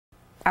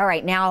All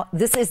right, now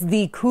this is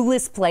the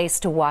coolest place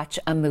to watch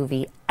a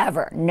movie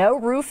ever. No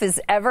roof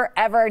is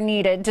ever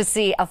needed to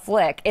see a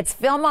flick. It's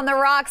Film on the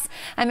Rocks.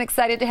 I'm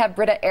excited to have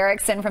Britta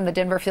Erickson from the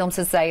Denver Film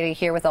Society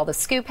here with all the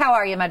scoop. How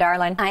are you, my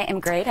darling? I am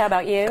great. How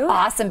about you?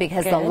 Awesome,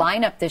 because the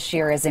lineup this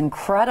year is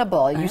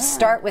incredible. You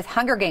start with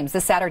Hunger Games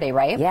this Saturday,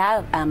 right?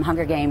 Yeah,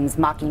 Hunger Games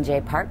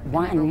Mockingjay Part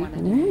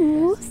 1.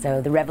 Ooh.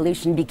 So the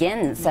revolution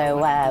begins.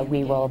 So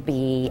we will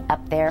be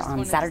up there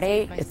on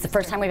Saturday. It's the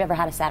first time we've ever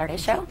had a Saturday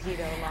show.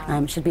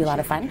 Should be a lot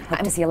of fun. Hope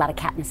to see a lot of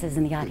Katnisses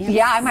in the audience.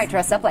 Yeah, I might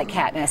dress up like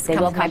Katniss. They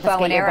will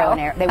confiscate your bow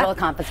and arrow. They will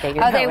confiscate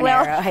your bow and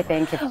arrow, I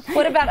think.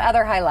 What about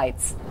other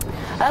highlights?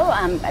 Oh,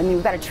 I mean,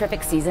 we've got a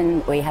terrific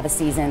season. We have a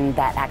season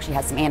that actually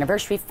has some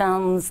anniversary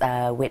films.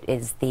 It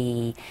is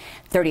the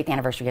 30th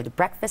anniversary of The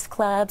Breakfast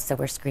Club, so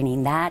we're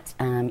screening that.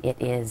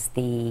 It is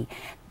the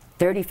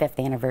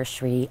 35th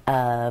anniversary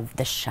of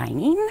The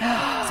Shining,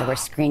 so we're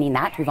screening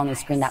that. We've only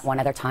screened that one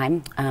other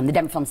time. The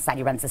Denver Film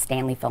Society runs the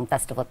Stanley Film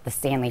Festival at the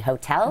Stanley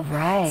Hotel.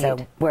 Right.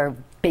 So we're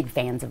big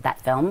fans of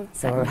that film.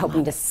 So we're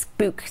hoping to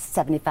spook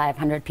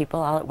 7,500 people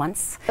all at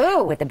once.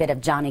 Ooh. With a bit of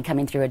Johnny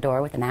coming through a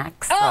door with an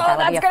axe. Oh, so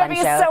that'll that's going to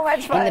be so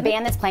much fun. And the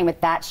band that's playing with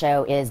that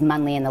show is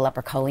Munley and the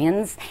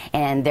Leprechaulians,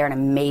 and they're an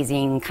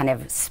amazing kind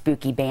of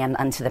spooky band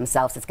unto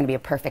themselves. It's going to be a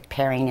perfect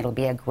pairing. It'll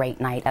be a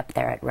great night up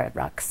there at Red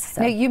Rocks.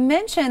 So. Now, you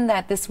mentioned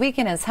that this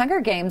weekend is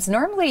Hunger Games.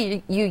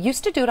 Normally, you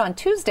used to do it on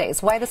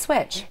Tuesdays. Why the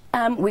switch?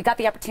 We got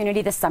the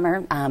opportunity this summer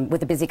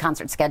with a busy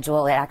concert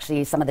schedule.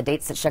 Actually, some of the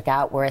dates that shook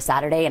out were a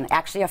Saturday and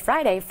actually a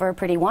Friday for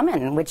Pretty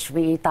Woman, which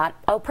we thought,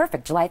 oh,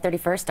 perfect, July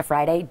 31st, a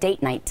Friday,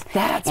 date night.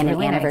 That's and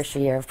really an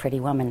anniversary year of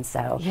Pretty Woman.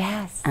 So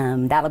yes,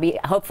 that'll be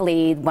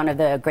hopefully one of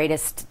the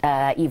greatest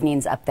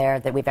evenings up there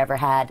that we've ever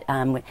had.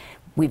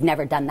 We've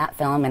never done that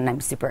film, and I'm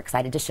super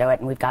excited to show it,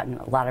 and we've gotten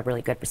a lot of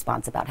really good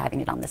response about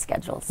having it on the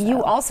schedule. So.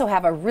 You also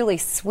have a really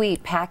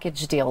sweet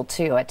package deal,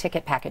 too, a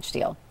ticket package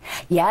deal.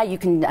 Yeah, you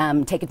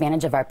can take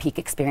advantage of our peak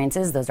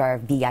experiences. Those are our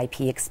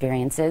VIP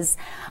experiences.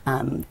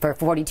 For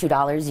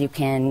 $42, you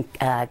can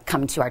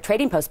come to our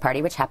Trading Post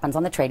party, which happens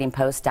on the Trading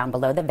Post down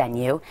below the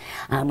venue.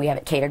 We have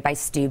it catered by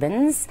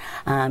Steubens.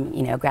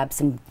 You know, grab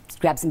some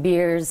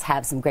beers,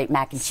 have some great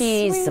mac and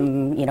cheese, sweet.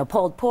 Some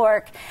pulled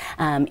pork,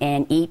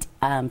 and eat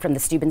from the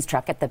Steubens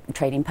truck at the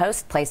Trading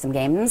Post. Play some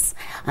games.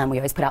 We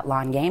always put out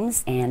lawn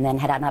games, and then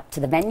head on up to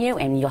the venue,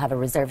 and you'll have a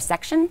reserved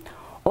section.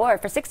 Or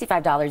for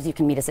 $65, you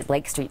can meet us at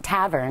Blake Street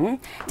Tavern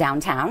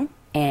downtown,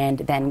 and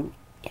then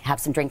have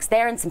some drinks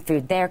there and some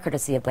food there,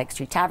 courtesy of Blake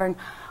Street Tavern.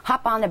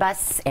 Hop on the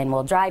bus, and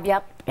we'll drive you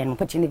up, and we'll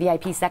put you in the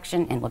VIP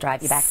section, and we'll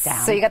drive you back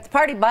down. So you got the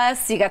party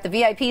bus, you got the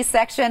VIP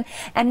section,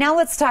 and now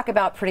let's talk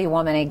about Pretty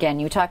Woman again.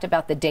 You talked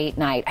about the date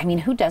night. I mean,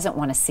 who doesn't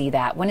want to see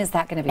that? When is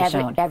that going to be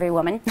shown? Every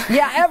woman.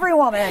 Yeah, every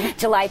woman.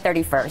 July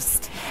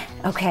 31st.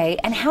 Okay,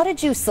 and how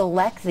did you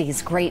select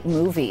these great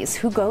movies?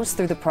 Who goes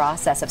through the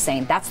process of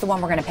saying, that's the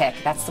one we're going to pick,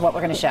 that's what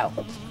we're going to show?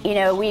 You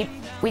know, we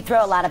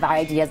throw a lot of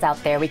ideas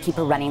out there. We keep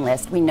a running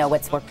list. We know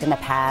what's worked in the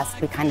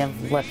past. We kind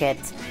of look at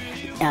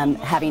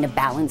having a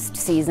balanced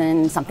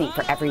season, something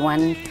for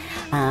everyone.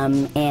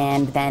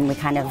 And then we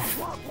kind of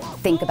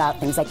think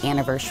about things like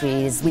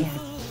anniversaries. We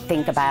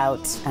think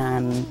about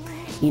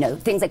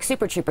things like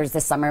Super Troopers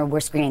this summer. We're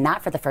screening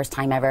that for the first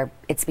time ever.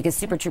 It's because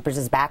Super Troopers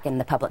is back in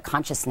the public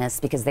consciousness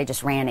because they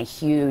just ran a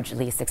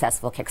hugely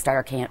successful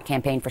Kickstarter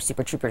campaign for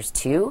Super Troopers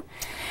 2.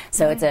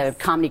 So it's a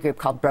comedy group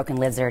called Broken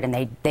Lizard,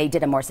 and they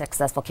did a more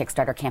successful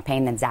Kickstarter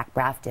campaign than Zach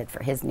Braff did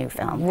for his new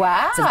film.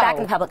 Wow. So it's back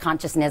in the public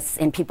consciousness,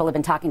 and people have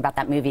been talking about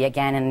that movie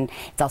again, and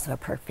it's also a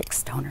perfect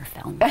stoner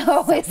film.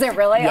 Oh, so, is it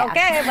really? Yeah.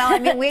 Okay, well, I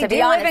mean, we do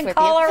live in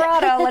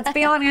Colorado, let's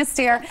be honest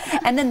here.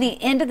 And then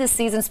the end of the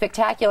season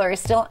spectacular is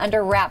still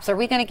under wraps. Are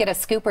we going to get a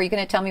scoop? Are you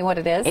going to tell me what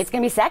it is? It's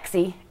going to be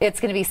sexy. It's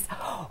going to be...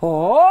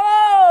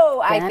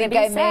 Oh! I think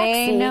I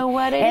may know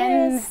what it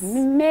is.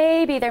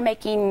 Maybe they're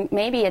making...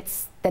 Maybe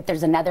it's that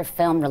there's another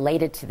film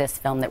related to this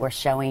film that we're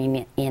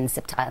showing on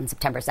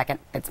September 2nd.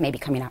 It's maybe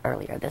coming out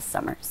earlier this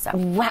summer. So.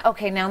 Wow.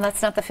 Okay, now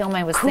that's not the film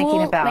I was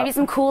thinking about. Maybe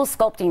some cool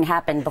sculpting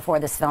happened before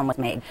this film was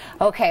made.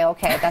 Okay,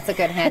 that's a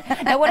good hint.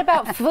 Now, what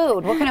about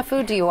food? What kind of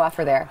food do you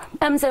offer there?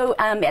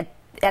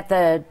 At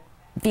the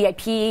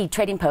VIP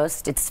Trading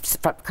Post, it's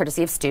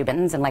courtesy of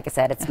Steubens, and like I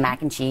said, it's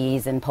mac and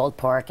cheese and pulled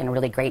pork and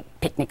really great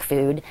picnic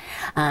food.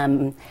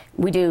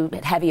 We do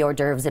heavy hors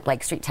d'oeuvres at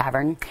Blake Street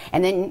Tavern,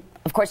 and then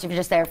of course, if you're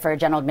just there for a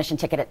general admission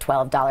ticket at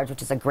 $12,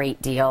 which is a great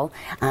deal,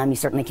 you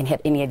certainly can hit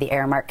any of the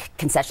Aramark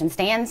concession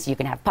stands. You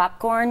can have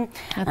popcorn,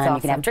 awesome.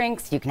 You can have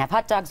drinks, you can have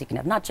hot dogs, you can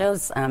have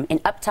nachos. And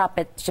up top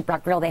at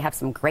Shiprock Grill, they have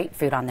some great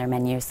food on their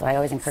menu, so I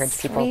always encourage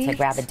people to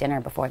grab a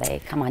dinner before they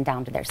come on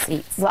down to their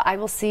seats. Well, I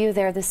will see you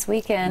there this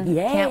weekend.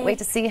 Yay. Can't wait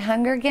to see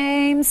Hunger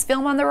Games.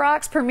 Film on the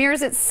Rocks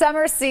premieres its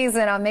summer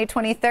season on May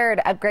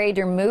 23rd. Upgrade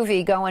your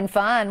movie going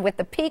fun with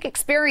the peak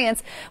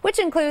experience, which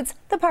includes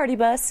the party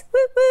bus,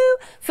 woo-woo,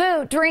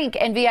 food, drink,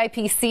 and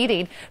VIP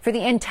seating. For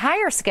the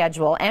entire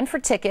schedule and for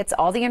tickets,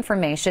 all the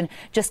information,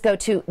 just go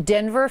to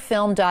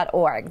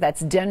denverfilm.org.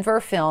 That's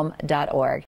denverfilm.org.